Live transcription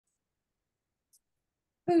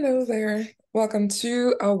Hello there. Welcome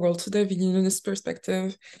to Our World Today, the Unionist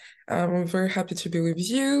Perspective. I'm very happy to be with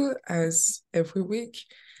you as every week.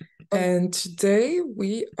 And today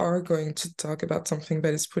we are going to talk about something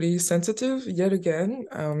that is pretty sensitive yet again.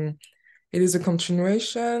 It is a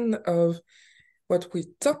continuation of what we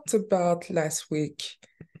talked about last week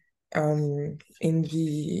in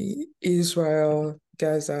the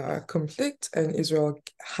Israel-Gaza conflict and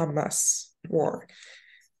Israel-Hamas war.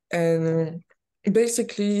 And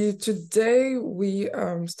basically, today we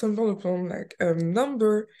stumbled upon like a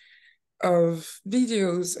number of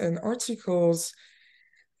videos and articles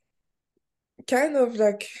kind of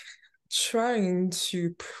like trying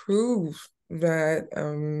to prove that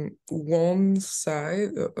one side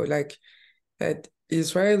or like that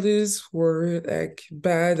Israelis were like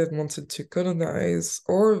bad and wanted to colonize,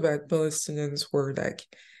 or that Palestinians were like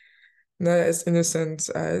not as innocent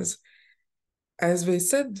as they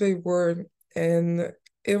said they were. And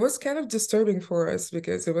it was kind of disturbing for us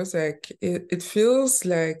because it was like it feels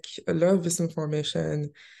like a lot of this information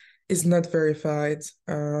is not verified.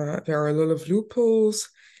 There are a lot of loopholes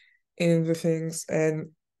in the things, and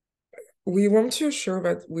we want to assure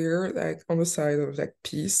that we're like on the side of like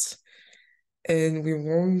peace, and we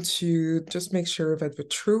want to just make sure that the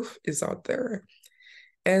truth is out there.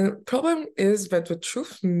 And problem is that the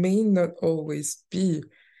truth may not always be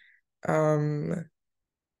um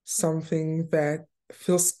something that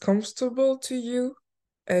feels comfortable to you,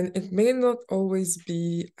 and it may not always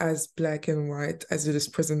be as black and white as it is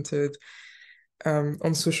presented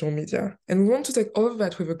on social media. And we want to take all of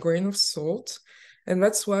that with a grain of salt, and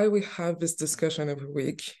that's why we have this discussion every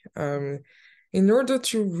week, in order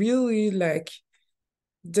to really like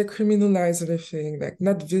decriminalize everything, like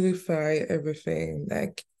not vilify everything,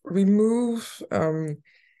 like remove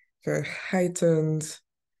the heightened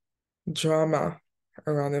drama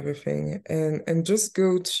around everything, and just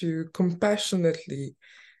go to compassionately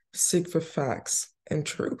seek the facts and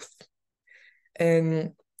truth.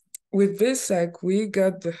 And with this, like we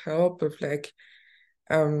got the help of like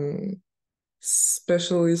um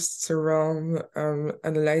specialists around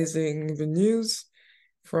analyzing the news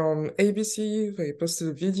from ABC. They posted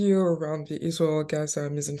a video around the Israel-Gaza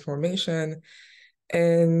misinformation,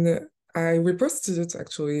 and I reposted it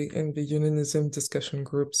actually in the unionism discussion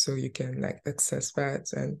group, so you can like access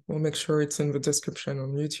that, and we'll make sure it's in the description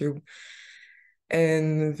on YouTube.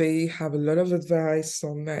 And they have a lot of advice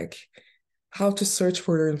on like how to search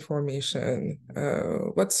for your information,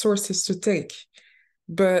 what sources to take.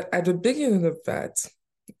 But at the beginning of that,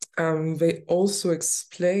 they also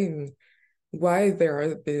explain why there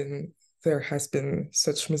has been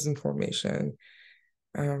such misinformation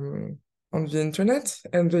um, on the internet.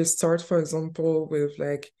 And they start, for example, with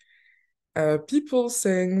like people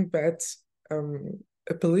saying that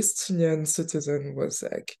a Palestinian citizen was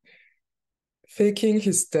like faking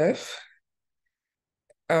his death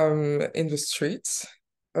in the streets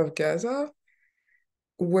of Gaza,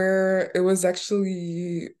 where it was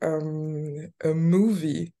actually a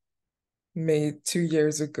movie made 2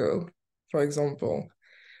 years ago, for example.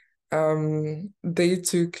 They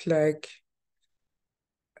took like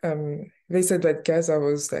they said that Gaza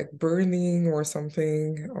was like burning or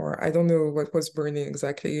something, or I don't know what was burning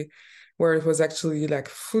exactly, where it was actually like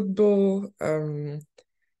football,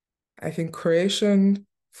 I think Croatian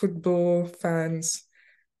football fans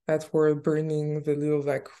that were burning the little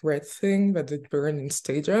like red thing that they burn in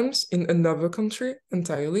stadiums in another country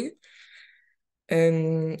entirely.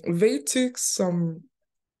 And they took some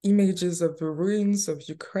images of the ruins of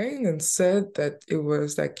Ukraine and said that it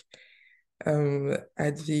was like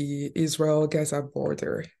at the Israel-Gaza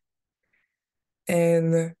border.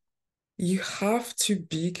 And you have to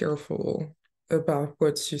be careful about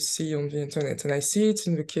what you see on the internet. And I see it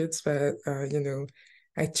in the kids that,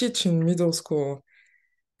 I teach in middle school.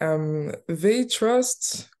 They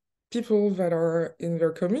trust people that are in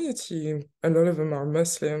their community. A lot of them are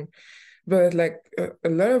Muslim, but like a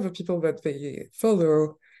lot of the people that they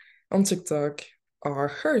follow on TikTok are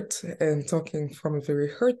hurt and talking from a very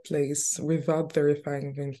hurt place without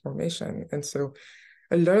verifying the information. And so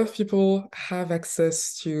a lot of people have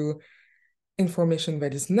access to information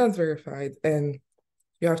that is not verified, and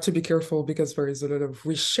you have to be careful because there is a lot of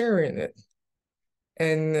resharing it.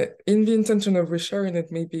 And in the intention of resharing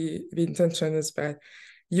it, maybe the intention is that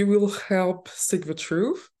you will help seek the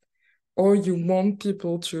truth, or you want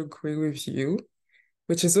people to agree with you,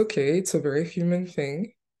 which is okay. It's a very human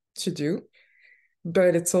thing to do,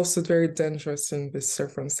 but it's also very dangerous in these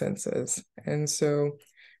circumstances. And so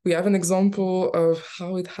we have an example of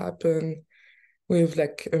how it happened with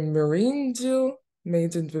like a marine deal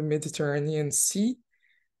made in the Mediterranean Sea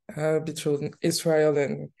between Israel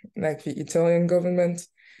and like the Italian government,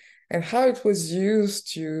 and how it was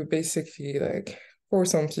used to basically like for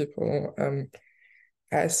some people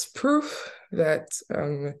as proof that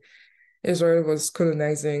Israel was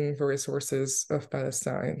colonizing the resources of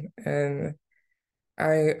Palestine. And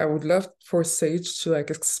I would love for Sage to like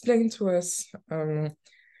explain to us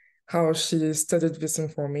how she studied this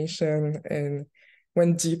information and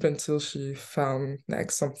went deep until she found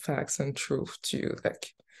like some facts and truth to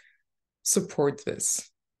like support this.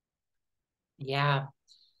 Yeah,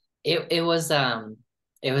 it was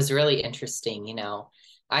really interesting, you know.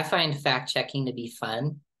 I find fact checking to be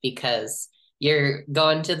fun because you're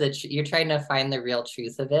trying to find the real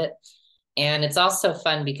truth of it. And it's also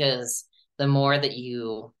fun because the more that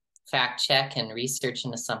you fact check and research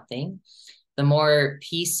into something, the more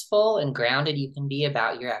peaceful and grounded you can be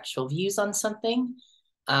about your actual views on something.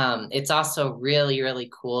 It's also really, really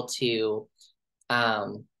cool to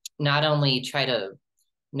um, not only try to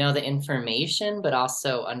know the information, but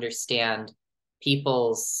also understand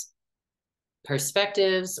people's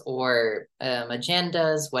perspectives or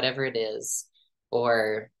agendas, whatever it is,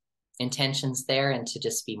 or intentions there, and to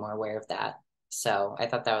just be more aware of that. So I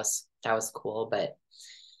thought that was cool. But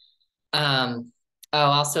oh,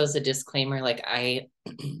 also as a disclaimer, like I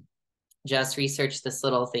just researched this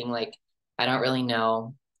little thing, like I don't really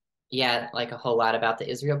know yet like a whole lot about the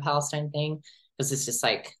Israel-Palestine thing because it's just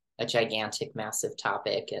like a gigantic, massive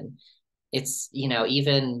topic. And it's, you know,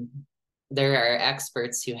 even there are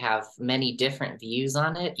experts who have many different views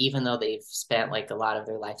on it, even though they've spent like a lot of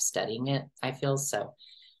their life studying it, I feel. So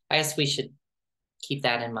I guess we should keep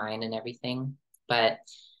that in mind and everything. But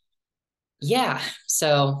yeah,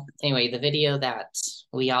 so anyway, the video that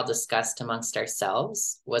we all discussed amongst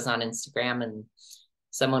ourselves was on Instagram, and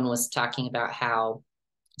someone was talking about how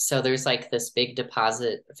so there's like this big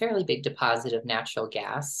deposit, a fairly big deposit of natural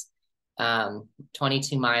gas,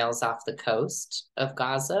 22 miles off the coast of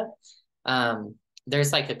Gaza.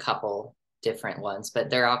 There's like a couple different ones, but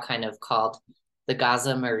they're all kind of called the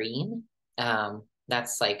Gaza Marine.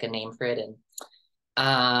 That's like a name for it.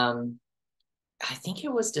 And I think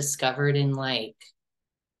it was discovered in like,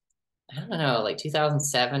 I don't know, like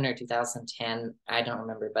 2007 or 2010. I don't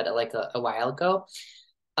remember, but like a while ago.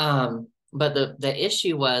 But the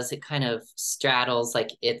issue was it kind of straddles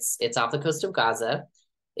like it's off the coast of Gaza.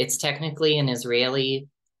 It's technically in Israeli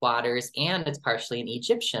waters and it's partially in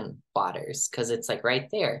Egyptian waters because it's like right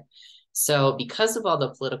there. So because of all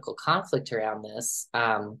the political conflict around this,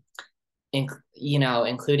 you know,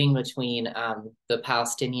 including between the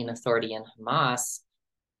Palestinian Authority and Hamas,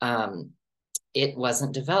 um, it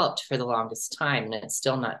wasn't developed for the longest time, and it's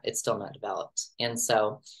still not developed. And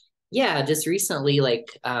so, yeah, just recently,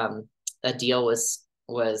 like a deal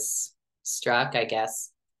was struck, I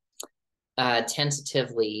guess,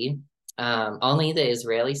 tentatively. Only the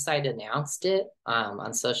Israeli side announced it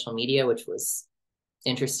on social media, which was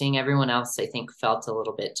interesting. Everyone else, I think, felt a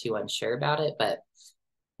little bit too unsure about it, but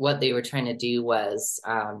what they were trying to do was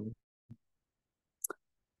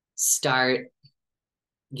start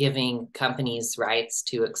giving companies rights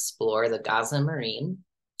to explore the Gaza Marine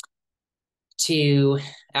to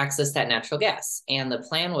access that natural gas. And the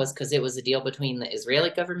plan was because it was a deal between the Israeli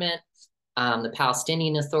government, the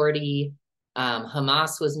Palestinian Authority,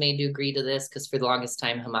 Hamas was made to agree to this because for the longest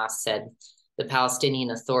time, Hamas said the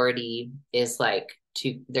Palestinian Authority is like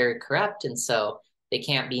they're corrupt, and so they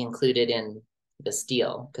can't be included in this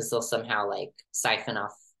deal because they'll somehow like siphon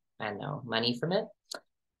off, I don't know, money from it.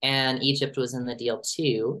 And Egypt was in the deal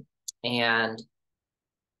too. And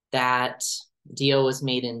that deal was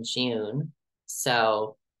made in June.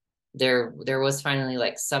 So there was finally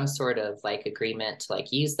like some sort of like agreement to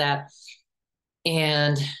like use that.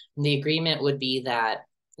 And the agreement would be that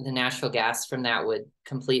the natural gas from that would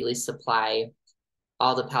completely supply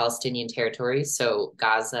all the Palestinian territories, so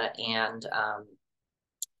Gaza and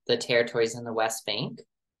the territories in the West Bank.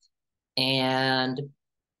 And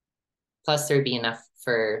plus there'd be enough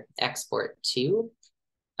for export too.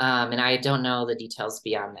 And I don't know the details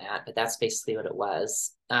beyond that, but that's basically what it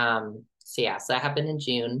was. So yeah, so that happened in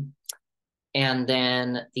June. And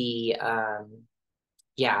then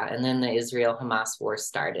and then the Israel-Hamas war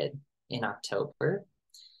started in October.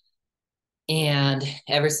 And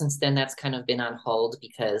ever since then, that's kind of been on hold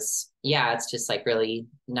because, yeah, it's just like really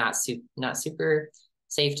not super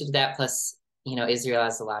safe to do that. Plus, you know, Israel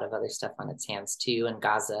has a lot of other stuff on its hands too, and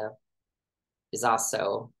Gaza is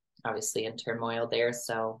also obviously in turmoil there.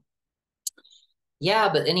 So, yeah,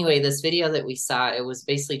 but anyway, this video that we saw, it was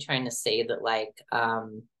basically trying to say that like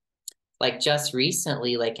just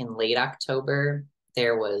recently, like in late October,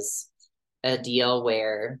 there was a deal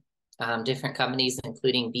where different companies,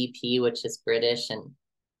 including BP, which is British,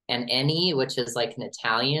 and Eni, which is like an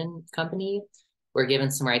Italian company, were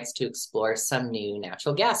given some rights to explore some new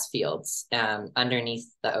natural gas fields underneath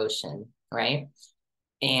the ocean, right?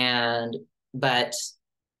 And but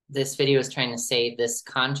this video is trying to say this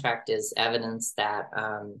contract is evidence that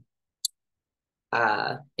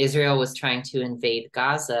Israel was trying to invade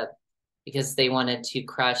Gaza because they wanted to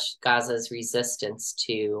crush Gaza's resistance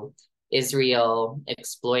to Israel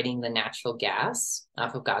exploiting the natural gas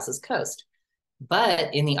off of Gaza's coast.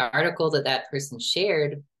 But in the article that that person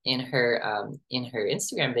shared in her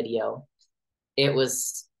Instagram video, it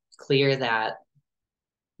was clear that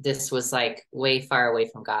this was like way far away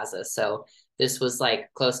from Gaza. So this was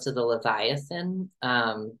like close to the Leviathan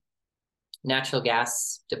natural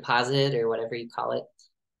gas deposit or whatever you call it.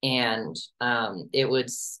 And it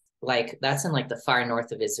was like, that's in like the far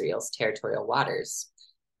north of Israel's territorial waters.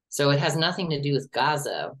 So it has nothing to do with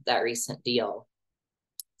Gaza, that recent deal.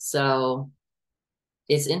 So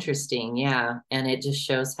it's interesting, yeah. And it just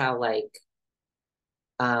shows how like,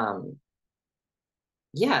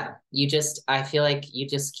 yeah, I feel like you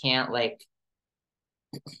just can't like,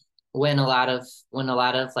 when a lot of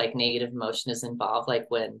like negative emotion is involved, like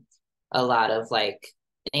when a lot of like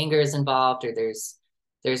anger is involved, or there's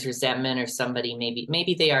resentment, or somebody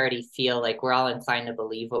maybe they already feel like we're all inclined to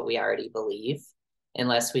believe what we already believe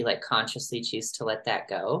unless we like consciously choose to let that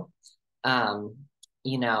go. um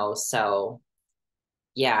so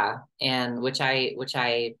yeah, and which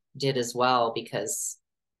I did as well, because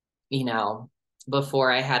you know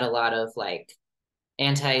before I had a lot of like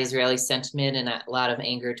anti-Israeli sentiment and a lot of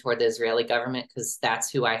anger toward the Israeli government, because that's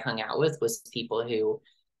who I hung out with, was people who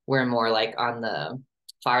were more like on the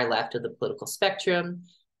far left of the political spectrum.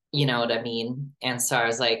 You know what I mean? And so I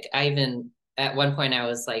was like, I even at one point I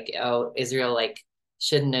was like, oh, Israel like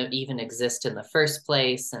shouldn't have even exist in the first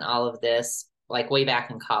place, and all of this, like way back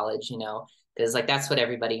in college, because like that's what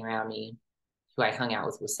everybody around me who I hung out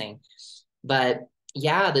with was saying. But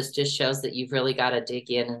yeah, this just shows that you've really got to dig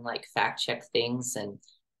in and like fact check things, and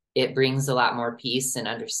it brings a lot more peace and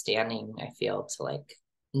understanding, I feel, to like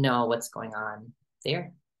know what's going on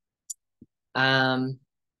there. Um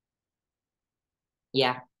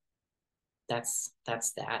yeah, that's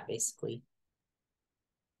that basically.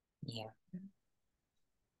 Yeah.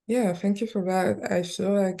 Yeah, thank you for that. I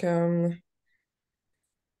feel like I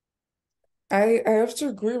have to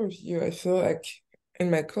agree with you. I feel like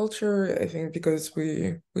in my culture, I think because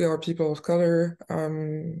we are people of color,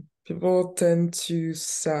 people tend to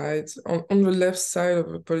side on the left side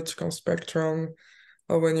of the political spectrum,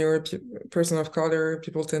 or when you're a pe person of color,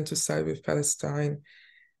 people tend to side with Palestine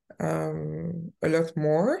a lot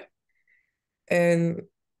more. And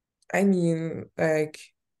I mean, like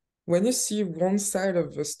when you see one side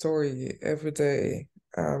of the story every day,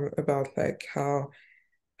 about like how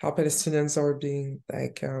Palestinians are being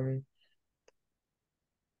like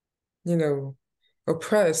you know,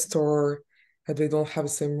 oppressed, or that they don't have the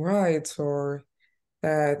same rights, or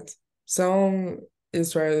that some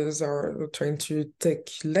Israelis are trying to take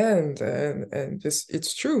land, and this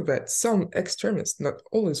it's true that some extremists, not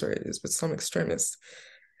all Israelis, but some extremists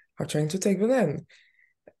are trying to take the land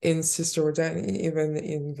in Cisjordania, even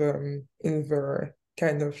in the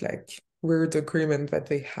kind of like weird agreement that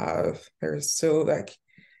they have. There's still like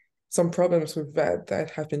some problems with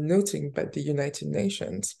that have been noted by the United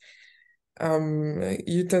Nations.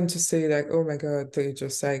 You tend to say like, oh my God, they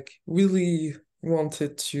just like really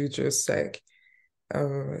wanted to just like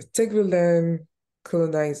take the land,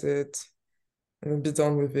 colonize it, and be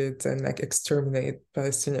done with it, and like exterminate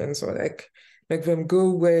Palestinians, or like make them go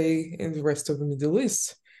away in the rest of the Middle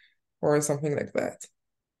East or something like that.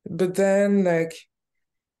 But then like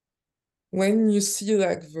when you see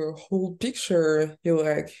like the whole picture, you're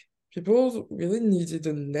like, people really needed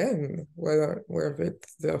a land where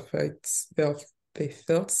they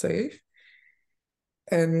felt safe.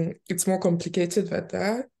 And it's more complicated than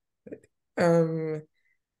that. Um,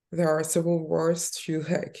 there are several wars to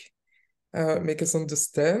like make us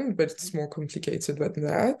understand, but it's more complicated than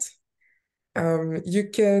that. You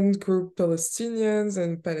can group Palestinians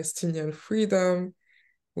and Palestinian freedom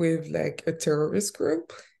with like a terrorist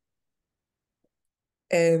group,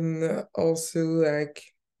 and also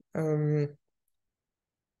um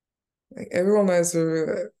like everyone has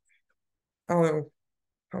a I don't know,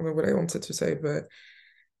 I don't know what I wanted to say, but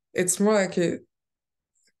it's more like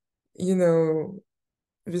you know,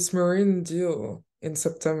 this marine deal in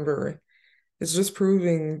September is just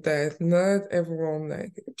proving that not everyone,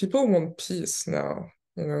 like people want peace now,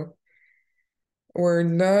 you know. We're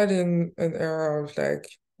not in an era of like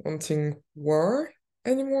wanting war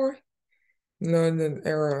anymore. not in an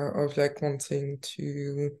era of like wanting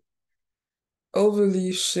to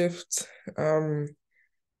overly shift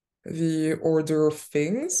the order of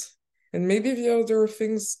things. And maybe the order of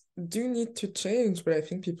things do need to change, but I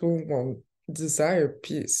think people want desire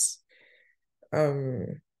peace um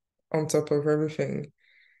on top of everything.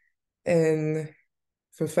 And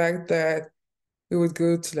the fact that we would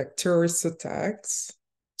go to like terrorist attacks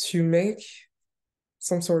to make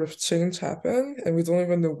some sort of change happen, and we don't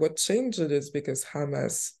even know what change it is because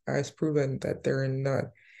Hamas has proven that they're not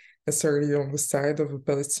necessarily on the side of the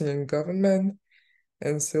Palestinian government.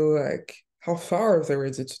 And so, like, how far are they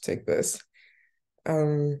ready to take this?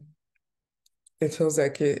 Um, it feels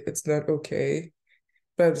like it's not okay.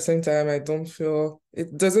 But at the same time,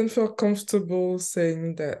 it doesn't feel comfortable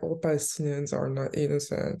saying that all Palestinians are not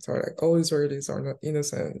innocent or like all Israelis are not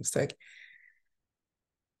innocent. It's like,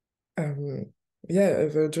 um, yeah,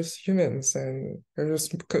 they're just humans and there's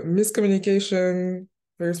just miscommunication.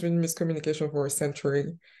 There's been miscommunication for a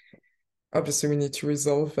century. Obviously, we need to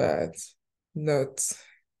resolve that, not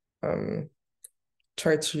um,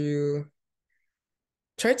 try to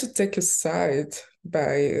take a side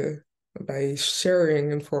by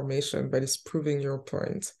sharing information, by disproving your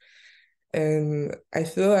point. And I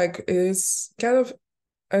feel like it is kind of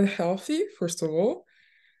unhealthy, first of all,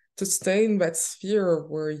 to stay in that sphere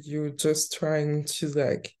where you're just trying to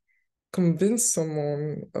like convince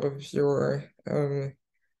someone of your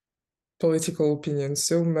political opinion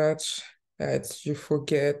so much that you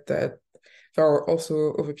forget that there are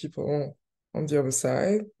also other people on the other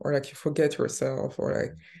side, or like you forget yourself, or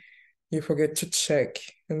like you forget to check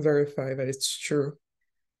and verify that it's true.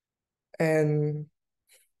 And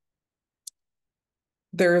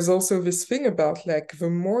there is also this thing about like the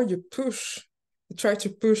more you try to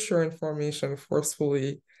push your information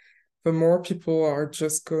forcefully, the more people are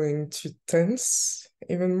just going to tense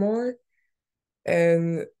even more.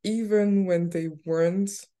 And even when they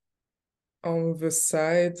weren't on the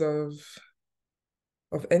side of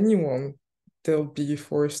anyone, they'll be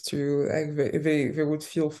forced to like they would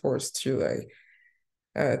feel forced to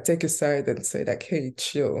like take a side and say like, hey,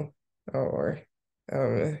 chill, or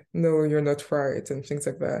no, you're not right, and things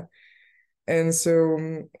like that. And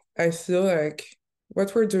so I feel like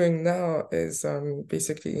what we're doing now is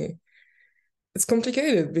basically it's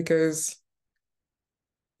complicated because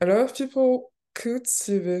a lot of people could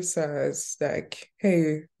see this as like,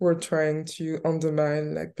 hey, we're trying to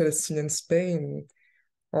undermine like Palestinian Spain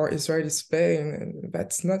or Israeli Spain, and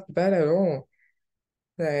that's not bad at all.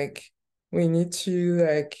 Like, we need to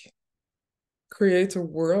like create a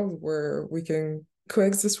world where we can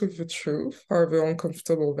coexist with the truth, however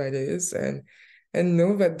uncomfortable that is, and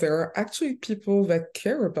know that there are actually people that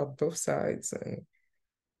care about both sides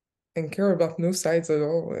and care about no sides at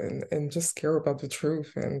all and just care about the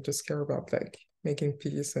truth and just care about like making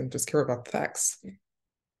peace and just care about facts,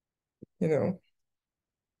 you know.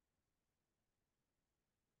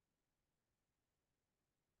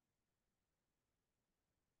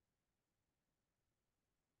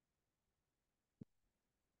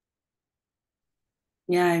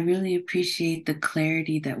 Yeah, I really appreciate the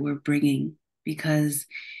clarity that we're bringing because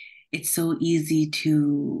it's so easy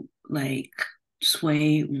to like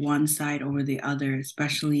sway one side over the other,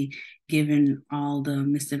 especially given all the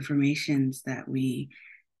misinformations that we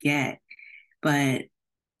get. But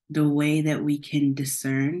the way that we can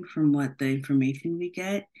discern from what the information we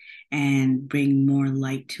get and bring more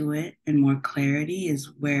light to it and more clarity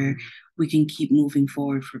is where we can keep moving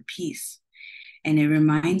forward for peace. And it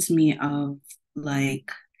reminds me of like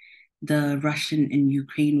the Russian and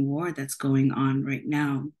Ukraine war that's going on right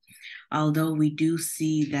now. Although we do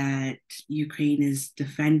see that Ukraine is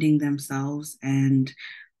defending themselves and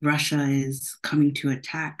Russia is coming to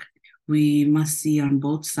attack, we must see on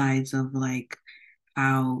both sides of like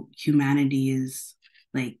how humanity is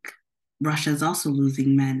like Russia is also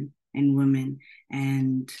losing men and women,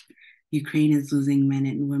 and Ukraine is losing men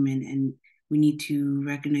and women, and we need to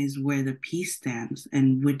recognize where the peace stands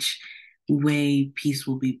and which way peace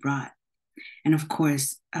will be brought. And of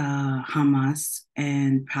course, Hamas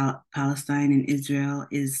and Palestine and Israel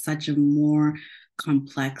is such a more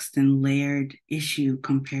complex and layered issue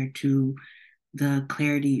compared to the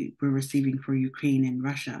clarity we're receiving for Ukraine and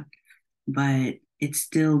Russia. But it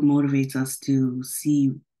still motivates us to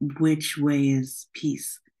see which way is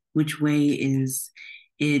peace, which way is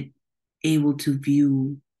it able to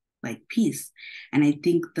view like peace. And I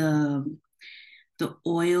think the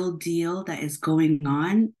oil deal that is going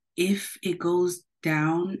on, if it goes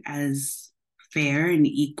down as fair and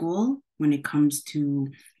equal when it comes to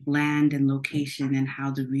land and location and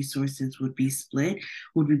how the resources would be split,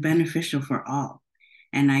 would be beneficial for all.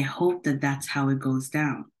 And I hope that that's how it goes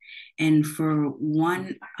down. And for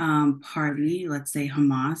one party, let's say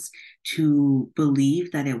Hamas, to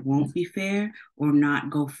believe that it won't be fair or not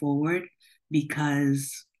go forward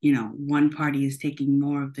because, one party is taking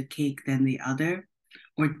more of the cake than the other,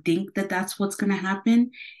 or think that that's what's going to happen,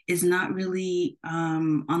 is not really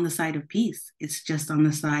on the side of peace. It's just on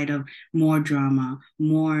the side of more drama,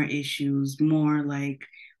 more issues, more like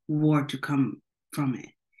war to come from it.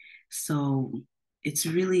 So it's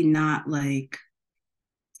really not like,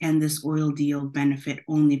 can this oil deal benefit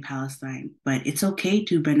only Palestine? But it's okay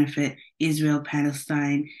to benefit Israel,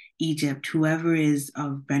 Palestine, Egypt, whoever is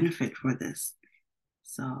of benefit for this.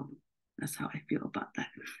 So that's how I feel about that.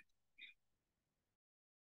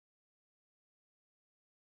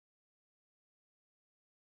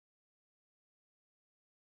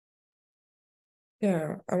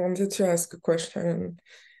 Yeah, I wanted to ask a question.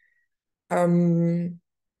 Um,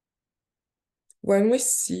 when we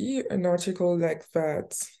see an article like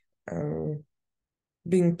that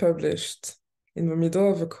being published in the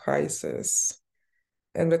middle of a crisis,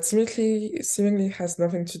 and that seemingly has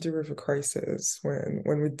nothing to do with a crisis when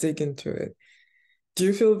we dig into it, do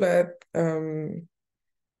you feel that the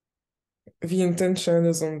intention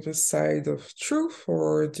is on the side of truth,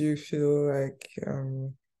 or do you feel like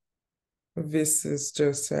this is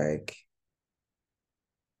just like,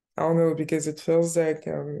 I don't know, because it feels like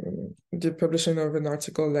the publishing of an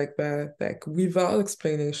article like that, like without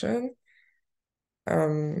explanation,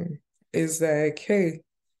 um, is like, hey,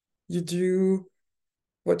 you do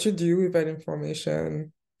what you do with that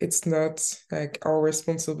information. It's not like our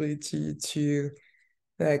responsibility to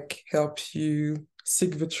like help you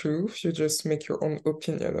seek the truth. You just make your own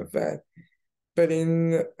opinion of that. But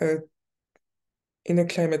in a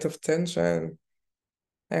climate of tension,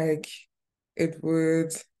 like it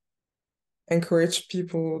would encourage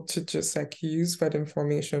people to just like use that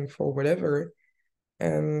information for whatever.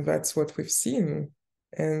 And that's what we've seen.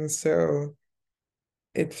 And so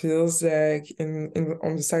it feels like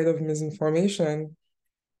on the side of misinformation,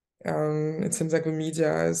 it seems like the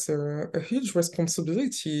media has a huge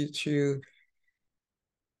responsibility to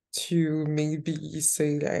maybe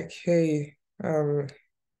say like, hey,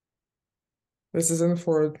 this isn't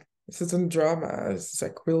for this isn't drama. It's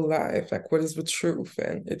like real life. Like, what is the truth?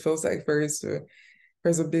 And it feels like there's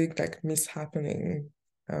a big like mishappening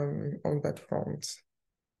on that front.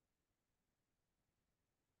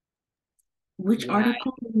 Which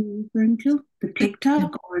article are you referring to? The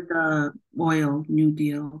TikTok or the oil New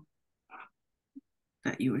Deal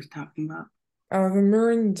that you were talking about? The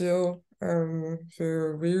Marine deal, the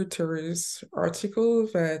Reuters article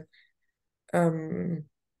that You're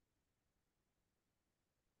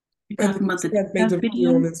talking about the that made TikTok a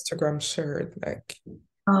video on video? Instagram shared, like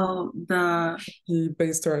Oh, he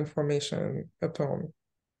based our information upon.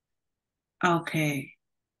 okay.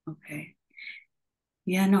 Okay.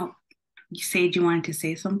 Yeah, no. You said you wanted to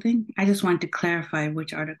say something? I just wanted to clarify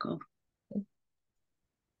which article.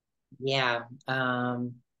 Yeah.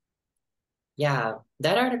 Yeah,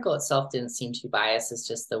 that article itself didn't seem too biased. It's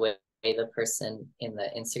just the way the person in the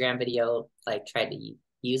Instagram video like tried to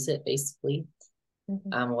use it basically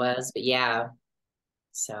was. But yeah,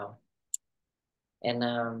 so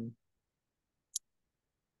and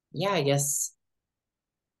yeah, I guess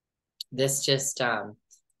this just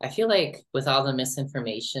I feel like with all the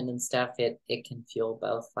misinformation and stuff, it can fuel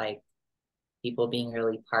both like people being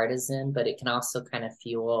really partisan, but it can also kind of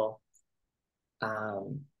fuel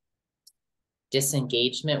um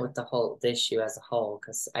disengagement with the whole issue as a whole.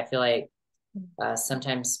 Because I feel like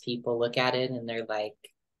sometimes people look at it and they're like,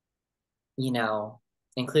 you know,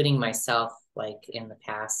 including myself, like in the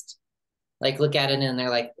past, like look at it and they're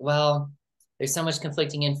like, well, there's so much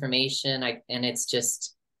conflicting information, and it's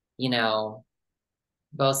just, you know,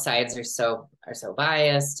 both sides are so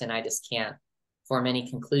biased, and I just can't form any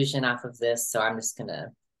conclusion off of this, so I'm just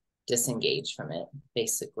gonna disengage from it,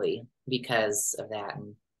 basically, because of that.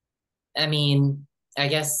 And I mean, I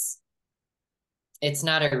guess it's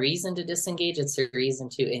not a reason to disengage, it's a reason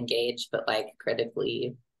to engage, but like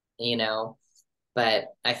critically, you know. But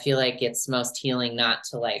I feel like it's most healing not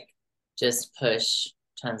to like just push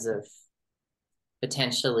tons of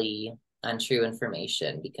potentially untrue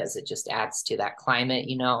information, because it just adds to that climate,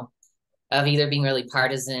 of either being really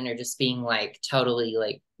partisan or just being like totally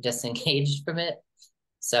like disengaged from it.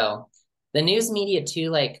 So the news media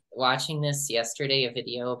too, like watching this yesterday, a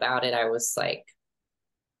video about it, I was like,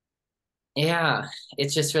 yeah, it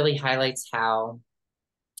just really highlights how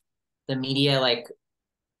the media, like,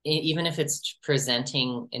 even if it's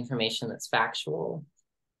presenting information that's factual,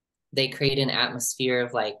 they create an atmosphere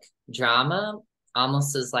of like drama,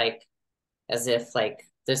 almost as like as if like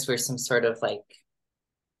this were some sort of like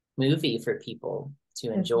movie for people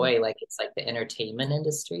to enjoy, like it's like the entertainment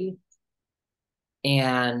industry.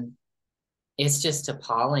 And it's just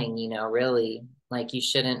appalling, really. Like you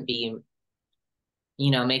shouldn't be,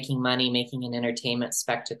 making money, making an entertainment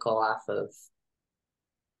spectacle off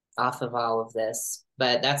of all of this.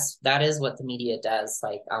 But that is what the media does,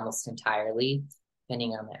 like almost entirely,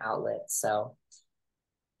 depending on the outlet. So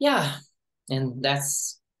yeah. And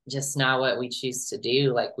that's just not what we choose to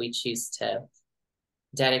do. Like we choose to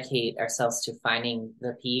dedicate ourselves to finding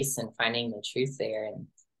the peace and finding the truth there, and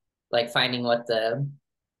like finding what the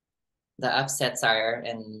upsets are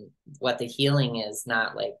and what the healing is,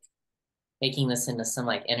 not like making this into some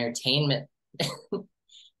like entertainment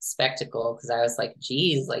spectacle. Because I was like,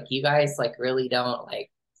 geez, like you guys like really don't, like,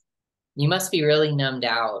 you must be really numbed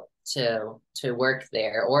out to work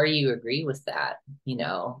there, or you agree with that,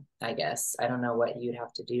 I guess. I don't know what you'd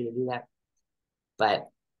have to do that. But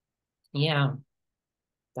yeah,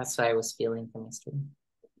 that's what I was feeling from yesterday.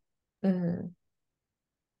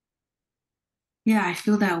 Yeah, I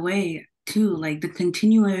feel that way too. Like the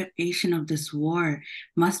continuation of this war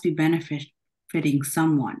must be benefiting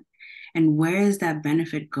someone. And where is that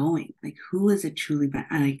benefit going? Like, who is it truly?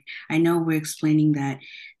 Like, I know we're explaining that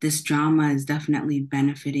this drama is definitely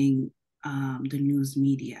benefiting the news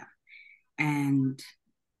media,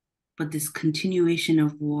 but this continuation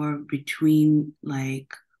of war between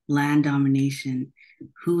like land domination,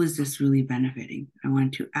 who is this really benefiting? I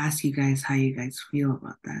wanted to ask you guys how you guys feel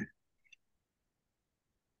about that.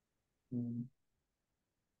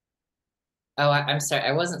 Oh, I'm sorry.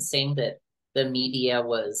 I wasn't saying that the media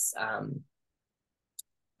was. I'm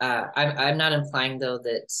not implying though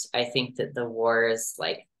that I think that the war is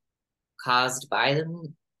like caused by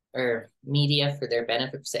them or media for their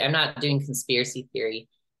benefit. I'm not doing conspiracy theory.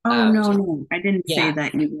 Oh no, Just, no, I didn't say yeah.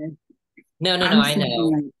 that either. No. I'm I saying know.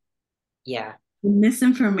 like Yeah.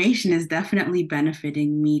 misinformation is definitely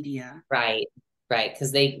benefiting media. Right. Right.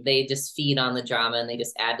 Because they just feed on the drama and they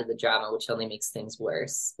just add to the drama, which only makes things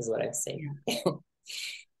worse, is what I'm saying. Yeah.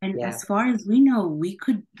 And Yeah. as far as we know, we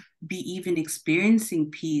could be even experiencing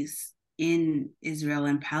peace in Israel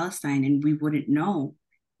and Palestine, and we wouldn't know.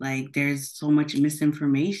 Like, there's so much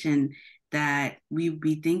misinformation that we'd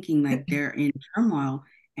be thinking like they're in turmoil,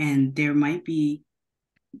 and there might be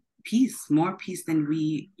peace, more peace than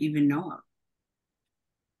we even know of.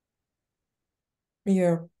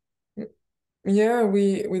 Yeah. Yeah,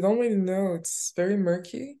 we don't really know. It's very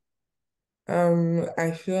murky.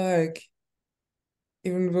 I feel like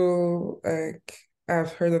even though like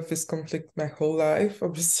I've heard of this conflict my whole life,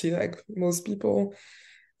 obviously like most people,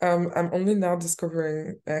 I'm only now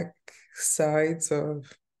discovering like sides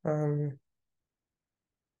of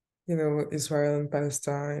Israel and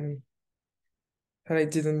Palestine that I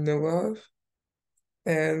didn't know of.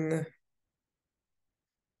 And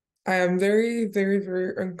I am very, very,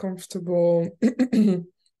 very uncomfortable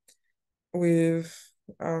with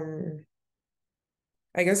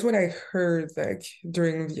I guess what I heard like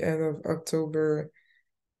during the end of October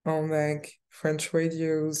on like French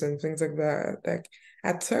radios and things like that. Like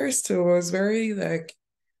at first it was very like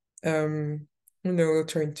trying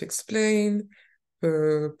to explain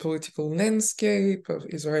the political landscape of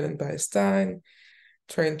Israel and Palestine,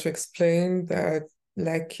 trying to explain that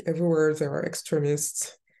like everywhere there are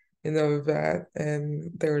extremists, that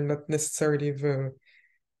and they're not necessarily the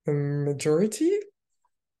majority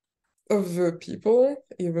of the people,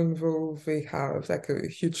 even though they have like a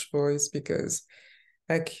huge voice because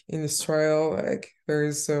like in Israel, like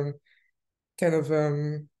there's kind of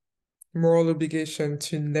moral obligation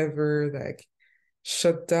to never like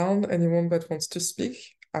shut down anyone that wants to speak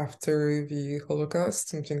after the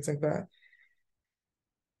Holocaust and things like that.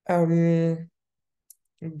 Um,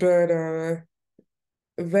 but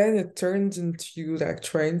then it turned into like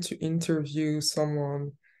trying to interview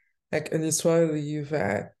someone like an Israeli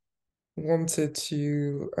that wanted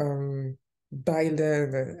to buy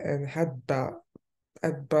land and had bought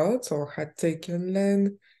or had taken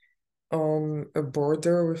land on a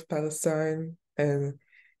border with Palestine and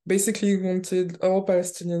basically wanted all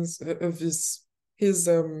Palestinians of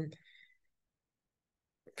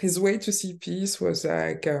his way to see peace was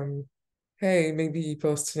like hey, maybe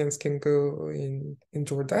Palestinians can go in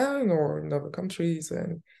Jordan or in other countries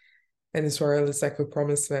and Israel is like a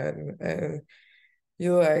promised land and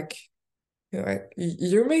you're like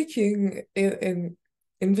you're making in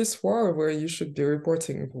this war where you should be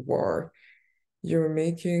reporting war, you're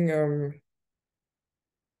making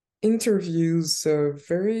interviews a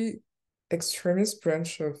very extremist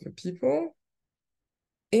branch of the people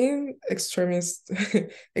in extremist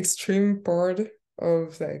extreme part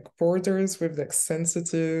of like borders with like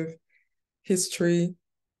sensitive history.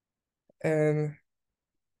 And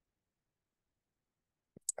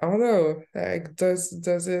I don't know, like does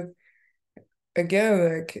it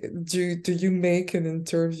again, like do you make an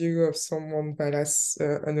interview of someone that has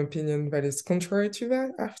an opinion that is contrary to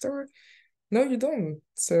that after? No, you don't.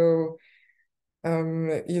 So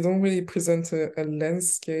you don't really present a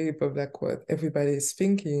landscape of like what everybody is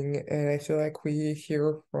thinking. And I feel like we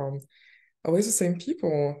hear from always the same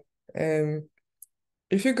people. And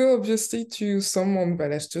if you go obviously to someone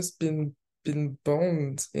that has just been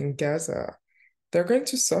bombed in Gaza, they're going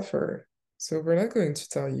to suffer. So we're not going to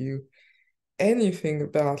tell you anything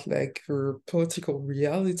about like the political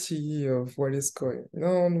reality of what is going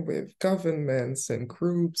on with governments and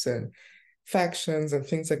groups and factions and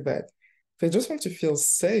things like that. They just want to feel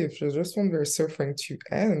safe. They just want their suffering to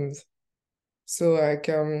end. So like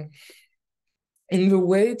in the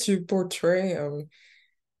way to portray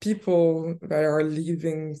people that are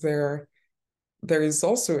leaving there is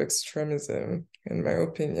also extremism, in my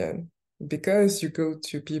opinion, because you go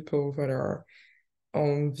to people that are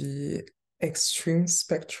on the extreme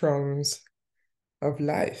spectrums of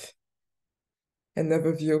life and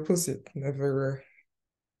never the opposite, never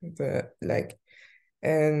the like,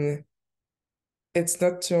 and it's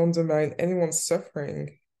not to undermine anyone's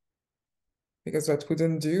suffering because that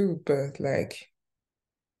wouldn't do, but like,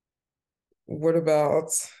 what about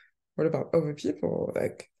what about other people?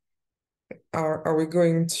 Like, are we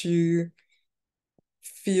going to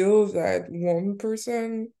feel that one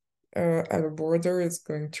person at a border is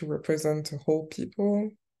going to represent a whole people?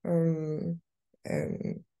 And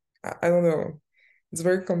I don't know. It's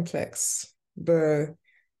very complex, but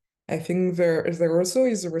I think there also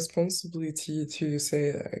is a responsibility to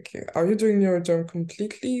say like, are you doing your job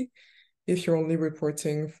completely if you're only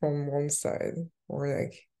reporting from one side, or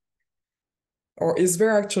like, or is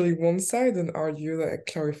there actually one side, and are you like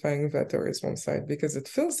clarifying that there is one side? Because it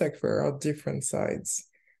feels like there are different sides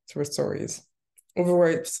to the stories.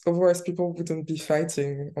 Otherwise people wouldn't be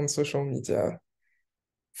fighting on social media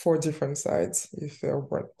for different sides if there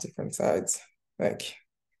weren't different sides. Like,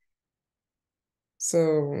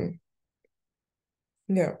 so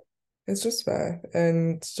yeah, it's just that.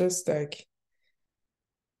 And it's just like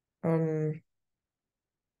um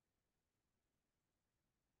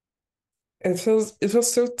it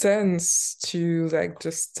feels so tense to like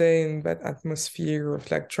just stay in that atmosphere of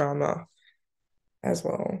like drama as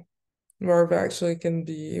well. Where there actually can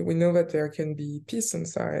be, we know that there can be peace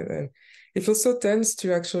inside, and it feels so tense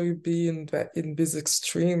to actually be in this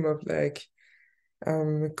extreme of like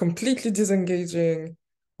completely disengaging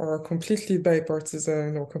or completely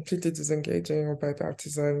bipartisan or completely disengaging or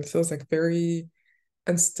bipartisan. It feels like very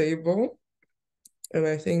unstable. And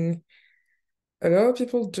I think a lot of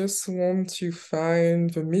people just want to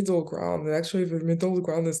find the middle ground. And actually, the middle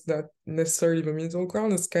ground is not necessarily the middle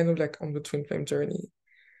ground. It's kind of like on the twin flame journey.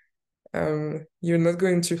 You're not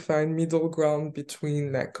going to find middle ground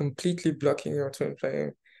between like completely blocking your twin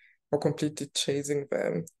flame or completely chasing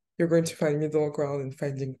them. You're going to find middle ground in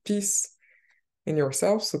finding peace in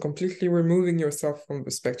yourself, so completely removing yourself from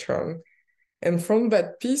the spectrum. And from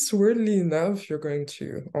that peace, weirdly enough, you're going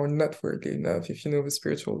to, or not weirdly enough, if you know the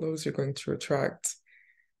spiritual laws, you're going to attract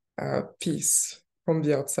peace from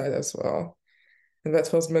the outside as well. And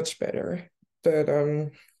that was much better. But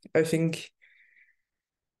I think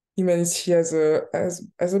humanity has a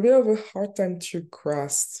bit of a hard time to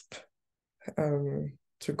grasp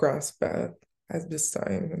that at this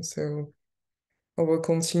time. And so I will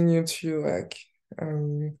continue to like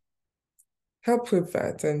help with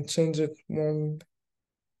that and change it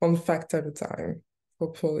one fact at a time,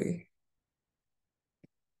 hopefully.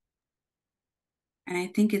 And I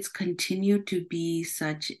think it's continued to be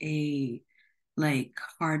such a like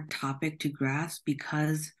hard topic to grasp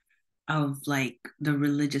because of like the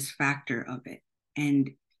religious factor of it.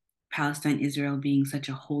 And Palestine, Israel being such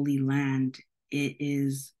a holy land, it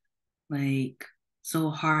is like so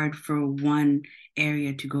hard for one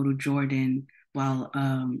area to go to Jordan while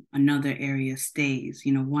another area stays.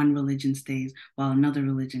 You know, one religion stays while another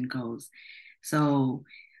religion goes. So,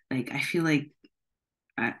 like, I feel like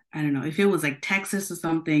I don't know if it was like Texas or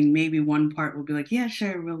something, maybe one part would be like, yeah,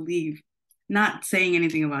 sure, we'll leave. Not saying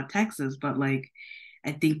anything about Texas, but like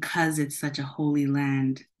I think because it's such a holy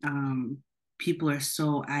land, people are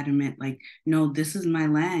so adamant, like, no, this is my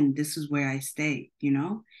land, this is where I stay, you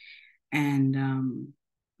know? And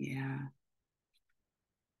yeah.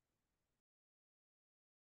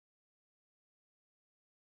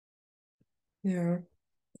 Yeah,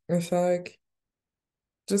 I feel like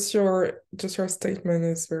just your statement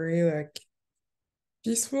is very like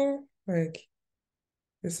peaceful. Like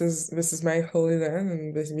this is my holy land,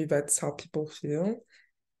 and basically that's how people feel.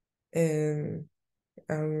 And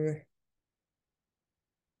I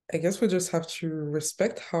guess we just have to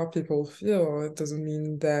respect how people feel. It doesn't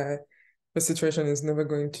mean that the situation is never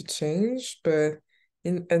going to change, but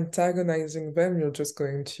in antagonizing them, you're just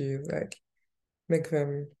going to like make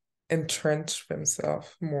them entrench themselves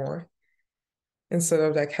more instead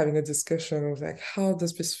of like having a discussion of like, how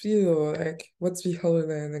does this feel? Like, what's the holy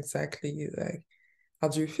land exactly? Like, how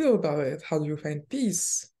do you feel about it? How do you find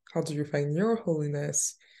peace? How do you find your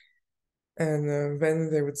holiness? And then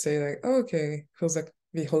they would say like, oh, okay, feels like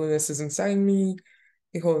the holiness is inside me.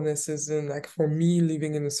 The holiness is in like for me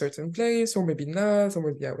living in a certain place, or maybe not, or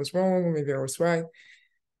maybe I was wrong, or maybe I was right.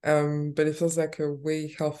 But it feels like a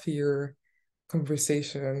way healthier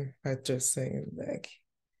conversation at just saying like,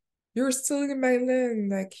 you're still in my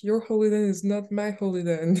land, like your holy land is not my holy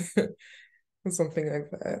land, or something like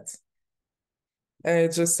that. And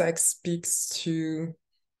it just like speaks to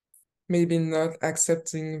maybe not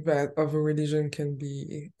accepting that other religions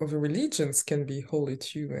can be holy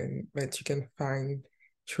too, and that you can find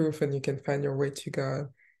truth and you can find your way to God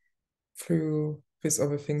through these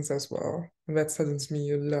other things as well. And that saddens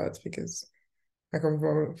me a lot because I come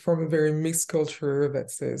from a very mixed culture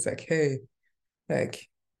that says like, hey, like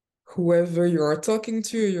whoever you are talking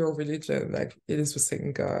to, your religion, like it is the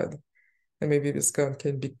same God. And maybe this God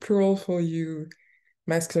can be plural for you,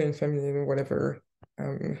 masculine, feminine, whatever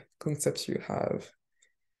concepts you have.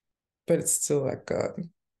 But it's still like God,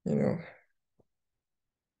 you know.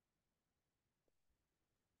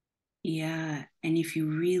 Yeah, and if you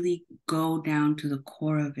really go down to the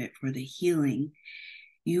core of it for the healing,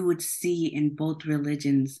 you would see in both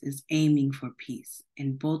religions is aiming for peace,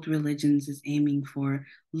 and both religions is aiming for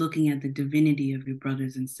looking at the divinity of your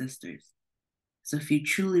brothers and sisters. So if you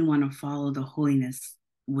truly want to follow the holiness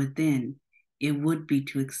within, it would be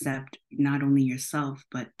to accept not only yourself,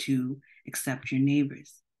 but to accept your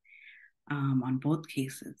neighbors on both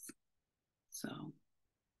cases. So,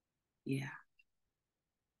 yeah.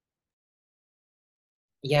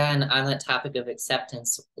 Yeah, and on the topic of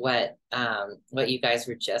acceptance, what you guys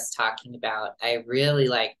were just talking about, I really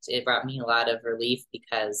liked. It brought me a lot of relief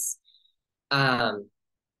because I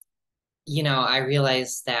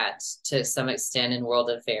realized that to some extent in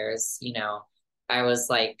world affairs, I was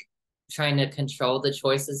like trying to control the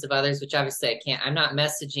choices of others, which obviously I can't. I'm not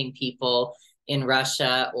messaging people in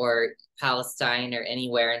Russia or Palestine or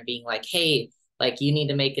anywhere and being like, hey, like you need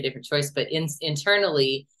to make a different choice. But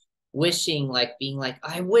internally wishing, like being like,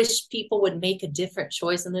 I wish people would make a different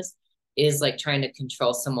choice in this is like trying to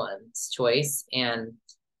control someone's choice. And,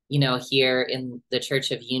 here in the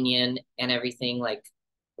Church of Union and everything, like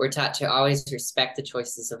we're taught to always respect the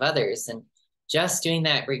choices of others. And just doing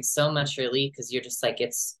that brings so much relief because you're just like,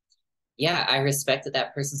 yeah, I respect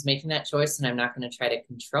that person's making that choice and I'm not going to try to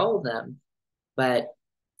control them. But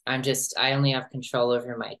I only have control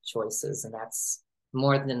over my choices, and that's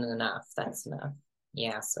more than enough. That's enough.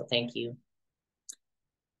 Yeah. So thank you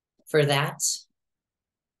for that.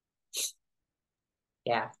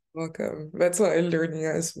 Yeah. Welcome. That's what I'm learning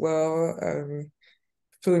as well.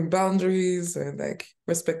 Feeling boundaries and like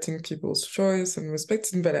respecting people's choice and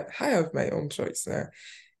respecting that I have my own choice now.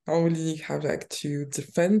 I don't really have like to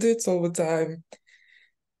defend it all the time.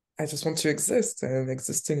 I just want to exist, and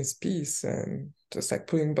existing is peace, and just like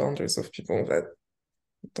putting boundaries of people that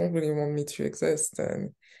don't really want me to exist.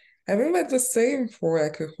 And I think that's the same for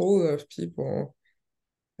like a whole lot of people.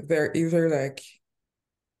 They're either like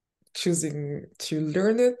choosing to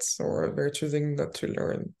learn it or they're choosing not to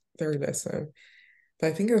learn their lesson. But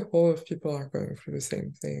I think a whole lot of people are going through the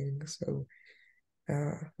same thing. So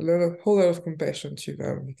whole lot of compassion to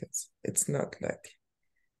them because it's not like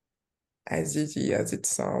as easy as it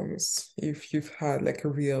sounds if you've had like a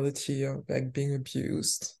reality of like being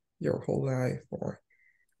abused your whole life or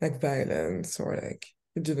like violence or like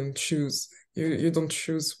you don't choose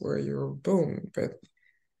where you're born, but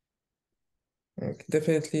like,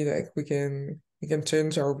 definitely like we can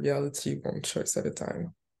change our reality one choice at a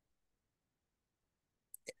time.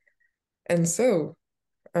 And so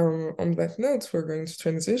on that note, we're going to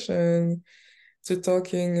transition to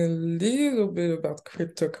talking a little bit about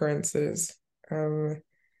cryptocurrencies. Um,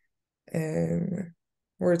 and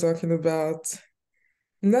we're talking about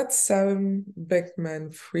not Sam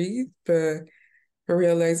Bankman-Fried, but a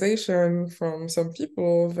realization from some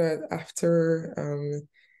people that after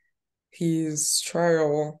his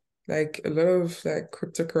trial, like a lot of like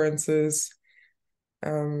cryptocurrencies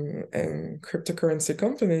and cryptocurrency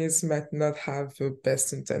companies might not have the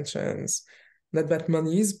best intentions. Not that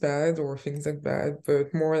money is bad or things like that,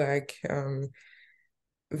 but more like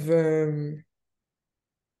the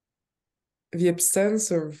the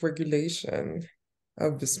absence of regulation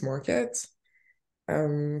of this market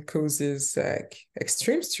causes like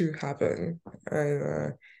extremes to happen,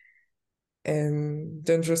 and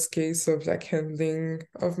dangerous case of like handling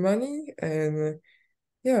of money. And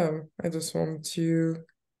yeah, I just want to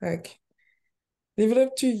like leave it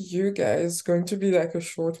up to you guys. Going to be like a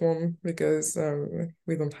short one because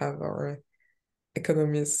we don't have our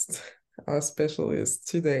economist, our specialist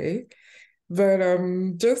today. But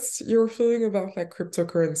just your feeling about like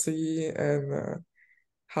cryptocurrency and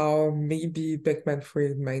how maybe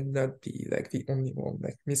Bankman-Fried might not be like the only one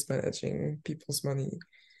like mismanaging people's money.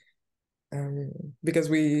 Because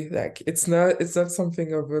we like it's not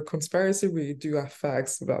something of a conspiracy. We do have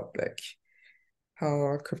facts about like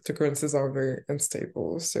how cryptocurrencies are very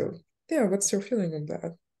unstable. So yeah, what's your feeling on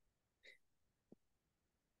that?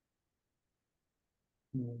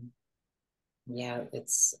 Yeah,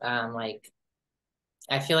 it's like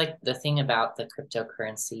I feel like the thing about the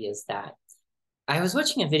cryptocurrency is that I was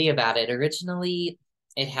watching a video about it. Originally,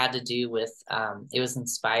 it had to do with it was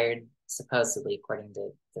inspired, supposedly, according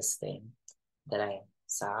to this thing that I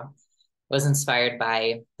saw, was inspired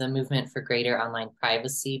by the movement for greater online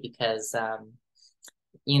privacy because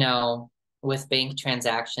you know, with bank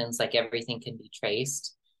transactions, like everything can be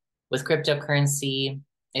traced. With cryptocurrency,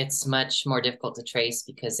 it's much more difficult to trace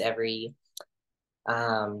because every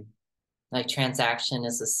um like transaction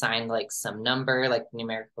is assigned like some number, like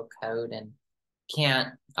numerical code, and can't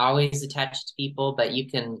always attach to people, but you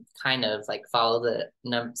can kind of like follow the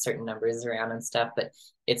certain numbers around and stuff, but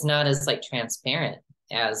it's not as like transparent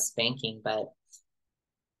as banking. But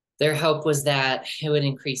their hope was that it would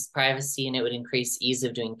increase privacy and it would increase ease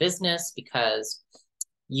of doing business because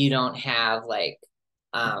you don't have like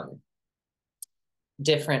um,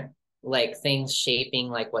 different like things shaping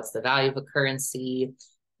like what's the value of a currency.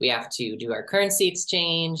 We have to do our currency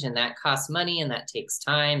exchange and that costs money and that takes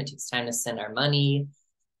time. It takes time to send our money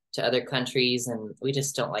to other countries and we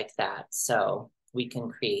just don't like that. So we can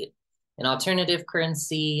create an alternative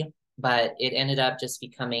currency, but it ended up just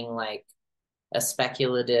becoming like a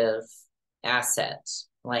speculative asset,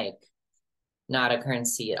 like not a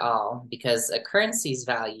currency at all, because a currency's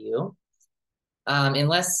value,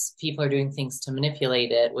 unless people are doing things to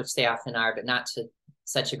manipulate it, which they often are, but not to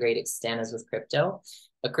such a great extent as with crypto,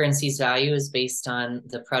 a currency's value is based on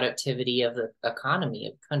the productivity of the economy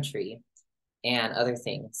of the country and other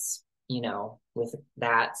things, you know, with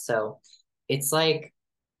that. So it's like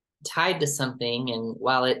tied to something. And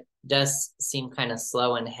while it does seem kind of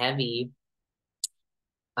slow and heavy,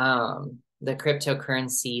 the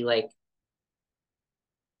cryptocurrency, like,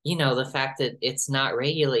 you know, the fact that it's not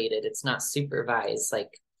regulated, it's not supervised,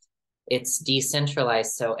 like it's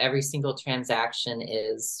decentralized. So every single transaction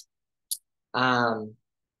is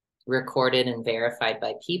recorded and verified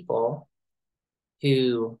by people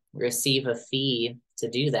who receive a fee to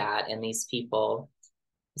do that. And these people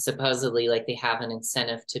supposedly like they have an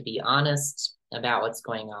incentive to be honest about what's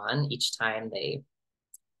going on each time they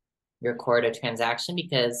record a transaction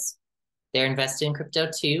because they're invested in crypto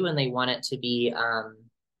too and they want it to be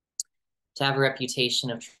to have a reputation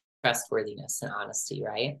of trustworthiness and honesty,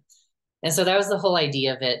 right? And so that was the whole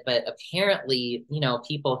idea of it. But apparently, you know,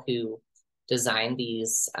 people who design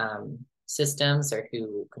these systems or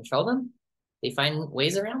who control them, they find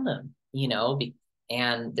ways around them, you know,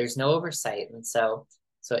 and there's no oversight. And so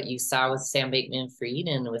what you saw with Sam Bankman-Fried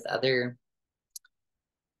and with other,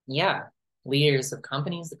 yeah, leaders of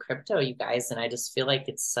companies, the crypto, you guys, and I just feel like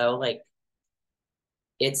it's so like,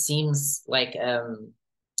 it seems like a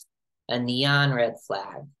neon red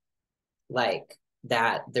flag, like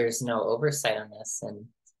that there's no oversight on this. And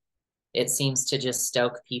it seems to just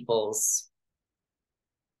stoke people's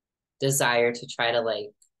desire to try to like,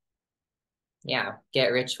 yeah,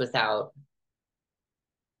 get rich without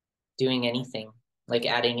doing anything, like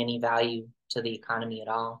adding any value to the economy at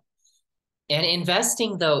all. And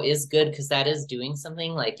investing though is good because that is doing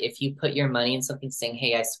something. Like if you put your money in something saying,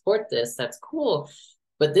 hey, I support this, that's cool.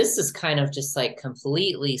 But this is kind of just like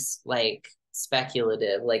completely like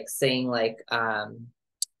speculative, like saying like, I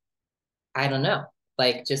don't know,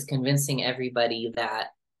 like just convincing everybody that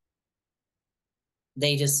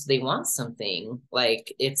they want something.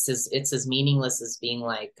 Like it's as meaningless as being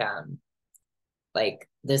like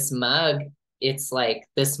this mug. It's like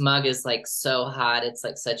this mug is like so hot. It's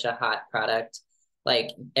like such a hot product.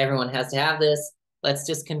 Like everyone has to have this. Let's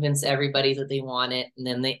just convince everybody that they want it, and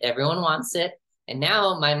then everyone wants it. And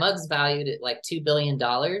now my mug's valued at like $2 billion,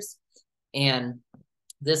 and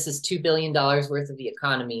this is $2 billion worth of the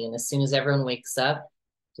economy. And as soon as everyone wakes up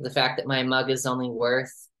to the fact that my mug is only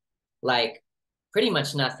worth like pretty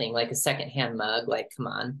much nothing, like a secondhand mug, like come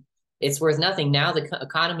on, it's worth nothing. Now the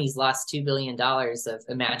economy's lost $2 billion of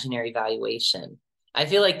imaginary valuation. I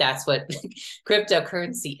feel like that's what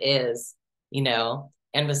cryptocurrency is, you know.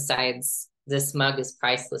 And besides, this mug is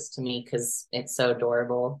priceless to me because it's so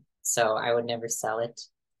adorable. So I would never sell it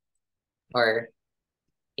or,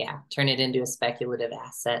 yeah, turn it into a speculative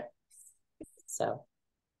asset. So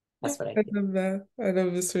that's what I I think. love that. I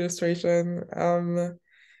love this illustration.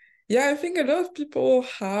 Yeah, I think a lot of people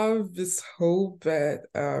have this hope that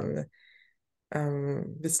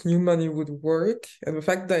this new money would work, and the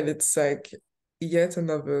fact that it's like yet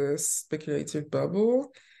another speculative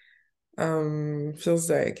bubble feels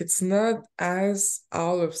like it's not as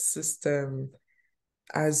out of system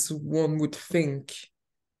as one would think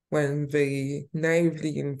when they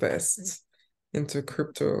naively invest into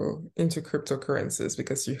cryptocurrencies,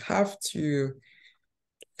 because you have to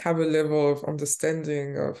have a level of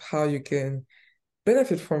understanding of how you can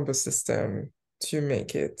benefit from the system to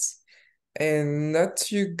make it. And not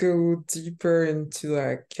to go deeper into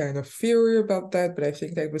like kind of theory about that, but I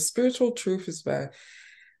think like the spiritual truth is that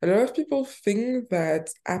a lot of people think that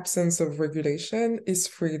absence of regulation is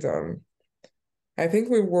freedom. I think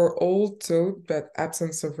we were all taught that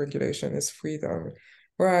absence of regulation is freedom.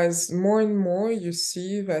 Whereas more and more you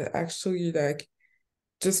see that actually like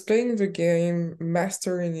just playing the game,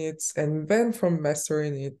 mastering it, and then from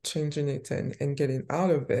mastering it, changing it and getting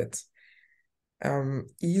out of it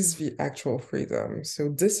is the actual freedom. So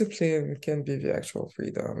discipline can be the actual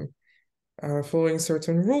freedom. Following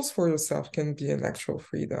certain rules for yourself can be an actual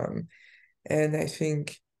freedom. And I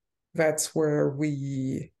think that's where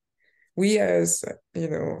we as, you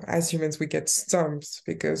know, as humans, we get stumped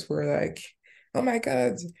because we're like, oh my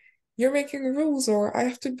God, you're making rules, or I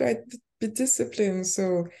have to be disciplined.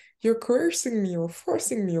 So you're coercing me or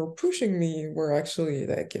forcing me or pushing me. We're actually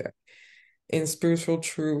like, yeah, in spiritual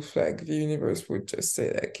truth, like the universe would just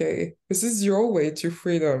say, like, hey, this is your way to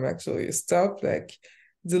freedom, actually. Stop like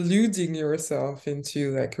deluding yourself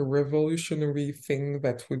into like a revolutionary thing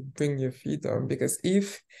that would bring you freedom. Because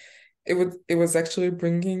if it was actually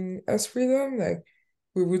bringing us freedom, like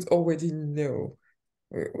we would already know.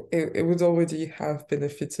 It would already have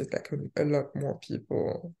benefited like a lot more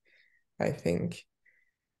people, I think.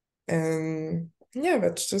 And yeah,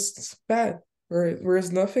 that's just bad.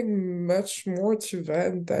 There's nothing much more to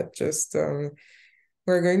that just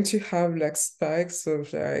we're going to have like spikes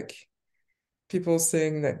of like people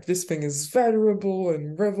saying that this thing is valuable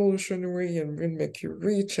and revolutionary and will make you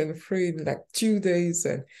rich and free in like 2 days,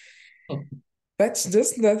 and that's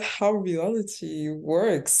just not how reality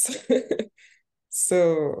works.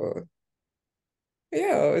 So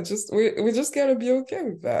yeah, we just gotta be okay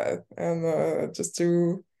with that, and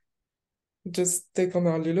just take on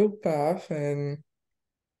our little path and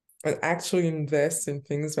actually invest in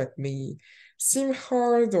things that may seem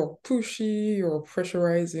hard or pushy or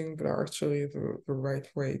pressurizing, but are actually the right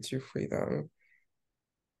way to freedom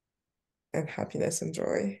and happiness and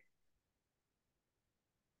joy.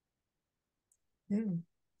 Yeah.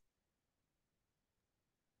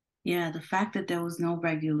 Yeah, the fact that there was no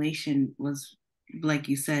regulation was, like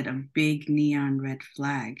you said, a big neon red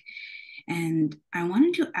flag. And I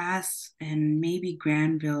wanted to ask, and maybe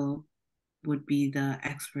Granville would be the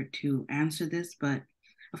expert to answer this, but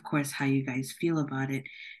of course, how you guys feel about it.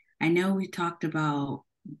 I know we talked about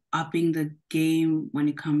upping the game when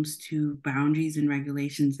it comes to boundaries and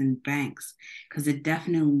regulations in banks, because it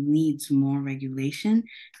definitely needs more regulation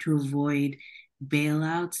to avoid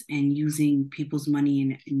bailouts and using people's money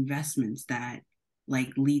in investments that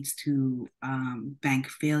like leads to bank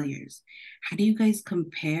failures. How do you guys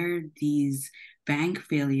compare these bank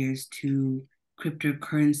failures to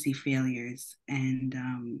cryptocurrency failures, and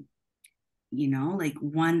like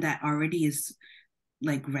one that already is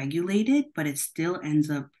like regulated, but it still ends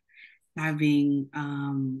up having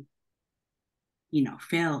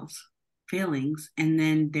failings. And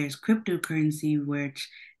then there's cryptocurrency, which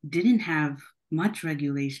didn't have much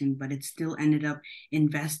regulation, but it still ended up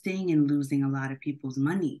investing and losing a lot of people's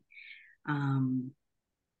money. Um,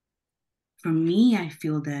 for me, I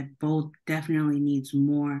feel that both definitely needs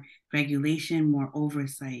more regulation, more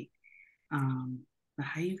oversight. But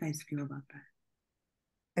how do you guys feel about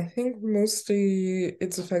that? I think mostly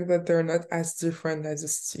it's the fact that they're not as different as it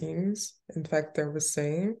seems. In fact, they're the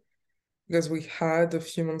same. Because we had a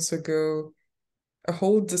few months ago a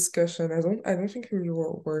whole discussion. I don't think we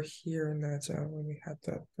were here, Naja, when we had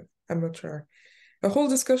that, but I'm not sure. A whole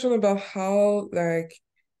discussion about how like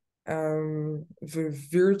the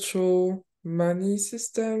virtual money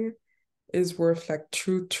system is worth like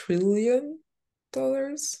 $2 trillion.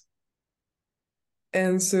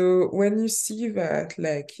 And so when you see that,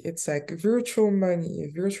 like, it's like virtual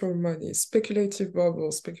money, speculative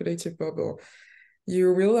bubble,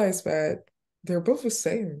 you realize that they're both the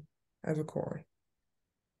same at the core.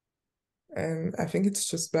 And I think it's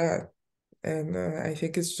just bad. And I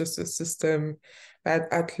think it's just a system that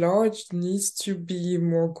at large needs to be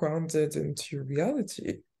more grounded into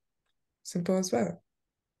reality. Simple as that.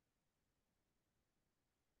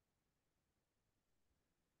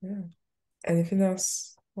 Yeah. Anything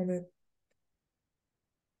else on it?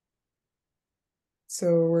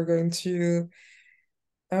 So we're going to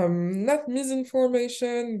not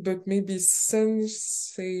misinformation, but maybe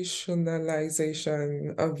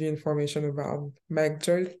sensationalization of the information about Mike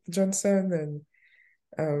Johnson and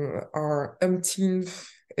our umpteenth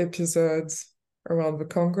episodes around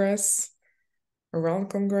Congress.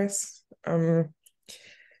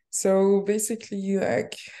 So basically,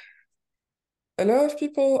 like, a lot of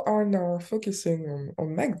people are now focusing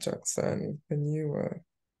on Mike Johnson, the new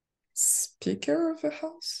Speaker of the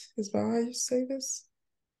House. Is that how you say this?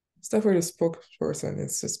 It's not really a spokesperson,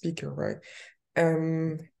 it's a speaker, right?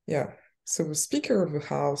 Yeah. So the Speaker of the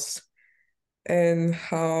House and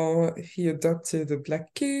how he adopted a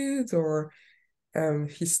black kid or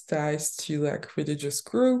his ties to like religious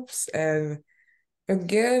groups. And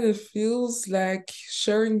again, it feels like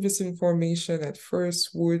sharing this information at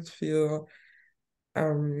first would feel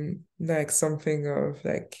like something of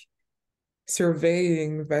like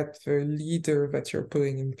surveying that the leader that you're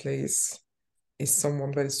putting in place is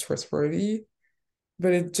someone that is trustworthy,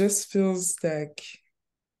 but it just feels like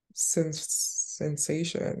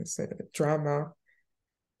sensation, drama,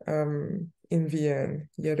 in the end,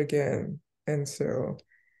 yet again. And so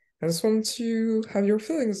I just want to have your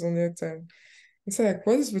feelings on it. And it's like,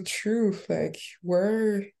 what is the truth? Like,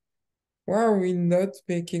 why are we not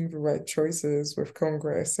making the right choices with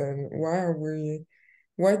Congress? And why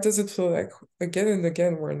does it feel like again and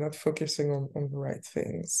again we're not focusing on the right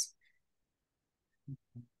things?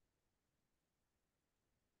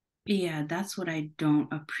 Yeah, that's what I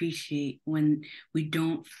don't appreciate when we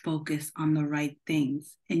don't focus on the right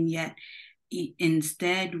things. And yet,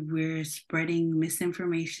 instead, we're spreading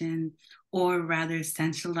misinformation or rather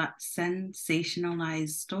sensationalized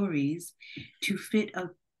stories to fit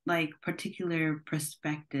a like particular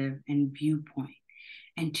perspective and viewpoint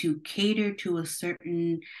and to cater to a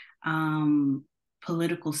certain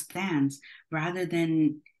political stance rather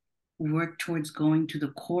than work towards going to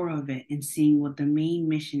the core of it and seeing what the main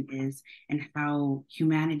mission is and how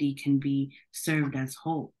humanity can be served as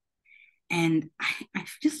whole. And I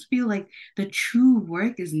just feel like the true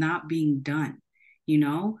work is not being done, you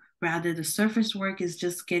know? Rather, the surface work is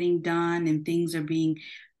just getting done and things are being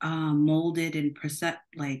molded and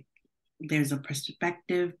like there's a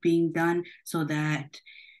perspective being done so that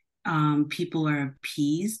people are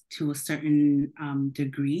appeased to a certain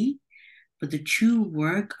degree. But the true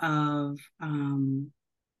work of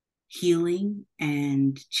healing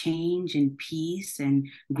and change and peace and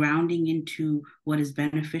grounding into what is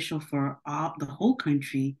beneficial for the whole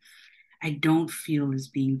country, I don't feel is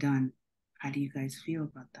being done. How do you guys feel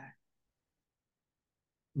about that?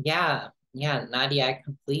 Yeah, Nadia, I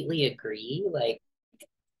completely agree. Like,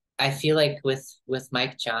 I feel like with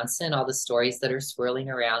Mike Johnson, all the stories that are swirling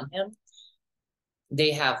around him,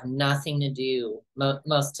 they have nothing to do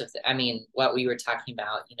most of the, I mean, what we were talking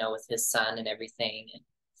about, with his son and everything, and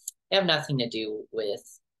they have nothing to do with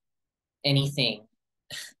anything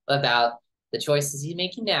about the choices he's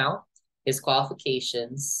making now, his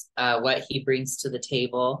qualifications, what he brings to the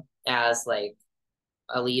table as like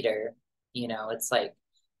a leader. It's like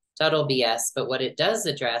total BS. But what it does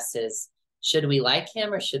address is, should we like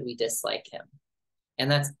him or should we dislike him? And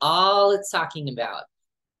that's all it's talking about.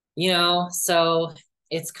 So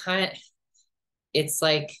it's it's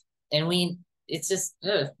like, it's just,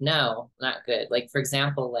 no, not good. Like, for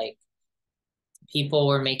example, like people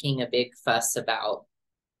were making a big fuss about,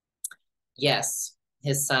 yes,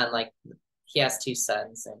 his son, like he has two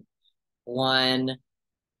sons, and one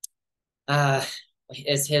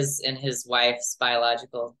is his and his wife's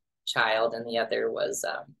biological child, and the other was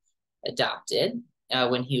adopted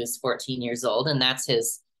when he was 14 years old, and that's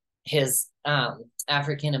his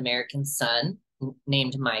African American son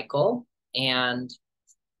named Michael. And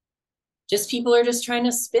just people are just trying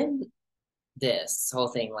to spin this whole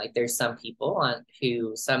thing. Like, there's some people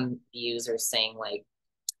some views are saying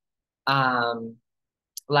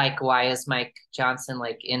why is Mike Johnson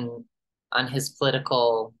on his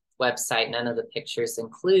political website, none of the pictures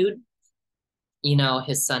include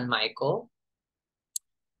his son Michael,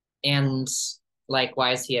 and like,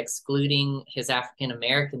 why is he excluding his African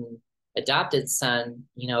American adopted son,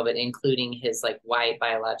 but including his like white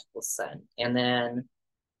biological son. And then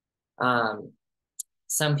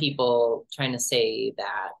some people trying to say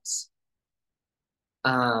that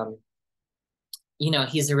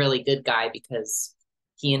he's a really good guy because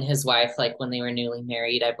he and his wife, like when they were newly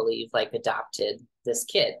married, I believe, like adopted this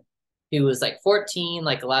kid who was like 14.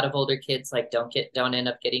 Like a lot of older kids like don't end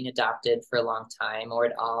up getting adopted for a long time or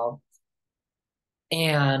at all.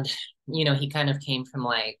 And he kind of came from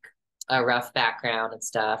like a rough background and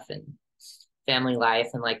stuff and family life,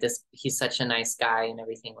 and like this, he's such a nice guy and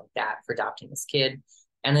everything like that for adopting this kid.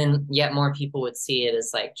 And then yet more people would see it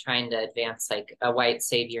as like trying to advance like a white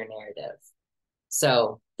savior narrative.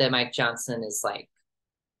 So that Mike Johnson is like,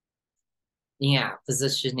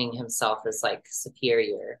 positioning himself as like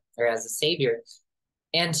superior or as a savior.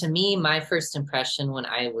 And to me, my first impression when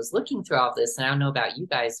I was looking through all this, and I don't know about you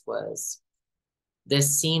guys, was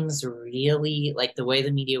this seems really like the way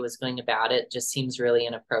the media was going about it just seems really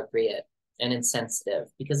inappropriate and insensitive,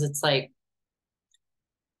 because it's like,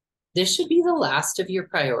 this should be the last of your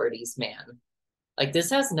priorities, man. Like,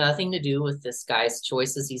 this has nothing to do with this guy's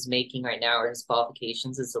choices he's making right now or his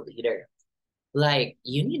qualifications as a leader. Like,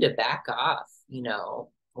 you need to back off,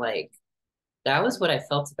 like that was what I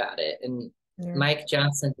felt about it. And Mike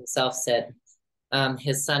Johnson himself said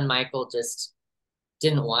his son Michael just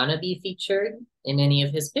didn't want to be featured in any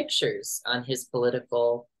of his pictures on his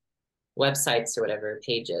political websites or whatever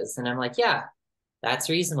pages. And I'm like, yeah, that's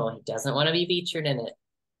reasonable. He doesn't want to be featured in it.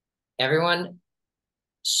 Everyone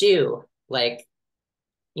shoo, like,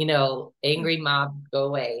 angry mob, go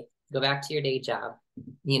away, go back to your day job,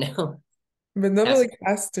 But nobody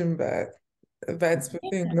asked him that. That's the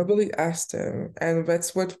thing. Nobody asked him, and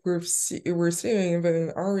that's what we're seeing. But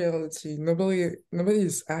in our reality, nobody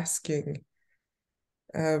is asking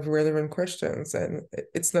relevant questions, and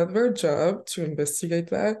it's not their job to investigate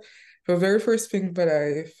that. The very first thing that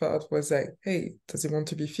I thought was like, hey, does he want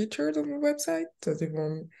to be featured on the website? Does he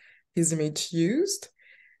want his image used?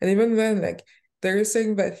 And even then, like, they're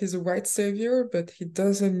saying that he's a white savior, but he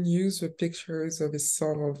doesn't use the pictures of his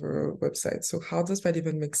son on the website. So how does that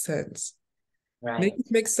even make sense? Right. Make it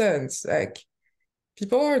make sense. Like,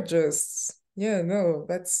 people are just, no,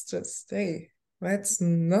 that's just, hey, that's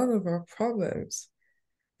none of our problems.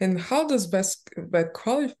 And how does that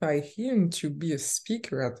qualify him to be a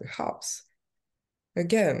speaker at the House?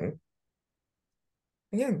 Again,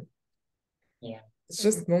 yeah, it's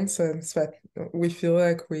just nonsense that we feel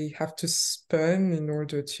like we have to spun in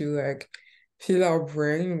order to like fill our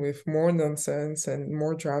brain with more nonsense and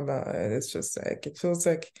more drama. And it's just like, it feels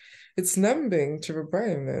like it's numbing to the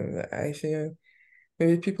brain. And I feel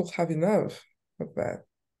maybe people have enough of that.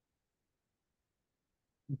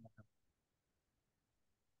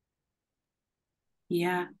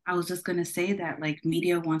 Yeah, I was just going to say that like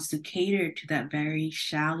media wants to cater to that very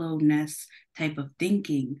shallowness type of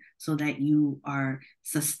thinking so that you are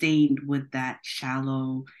sustained with that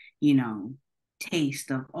shallow, taste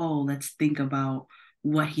of, oh, let's think about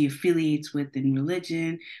what he affiliates with in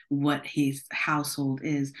religion, what his household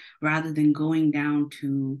is, rather than going down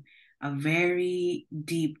to a very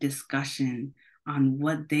deep discussion on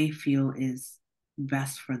what they feel is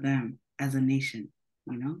best for them as a nation,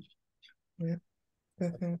 Yeah.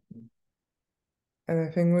 Definitely. And I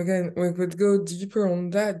think we could go deeper on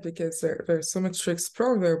that because there's so much to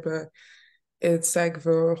explore there, but it's like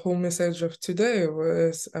the whole message of today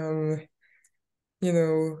was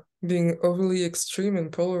being overly extreme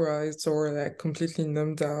and polarized or like completely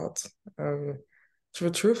numbed out to the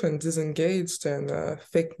truth and disengaged and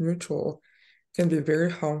fake neutral can be very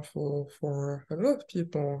harmful for a lot of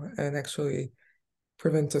people and actually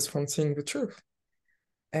prevent us from seeing the truth.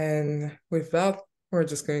 And with that, we're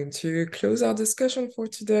just going to close our discussion for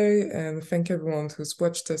today and thank everyone who's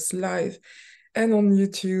watched us live and on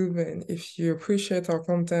YouTube. And if you appreciate our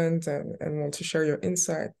content and want to share your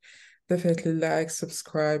insight, definitely like,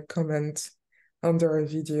 subscribe, comment under our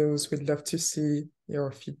videos. We'd love to see your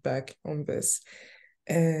feedback on this.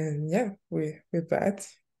 And yeah, with that,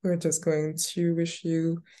 we're just going to wish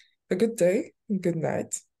you a good day, good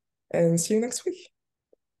night, and see you next week.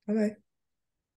 Bye-bye.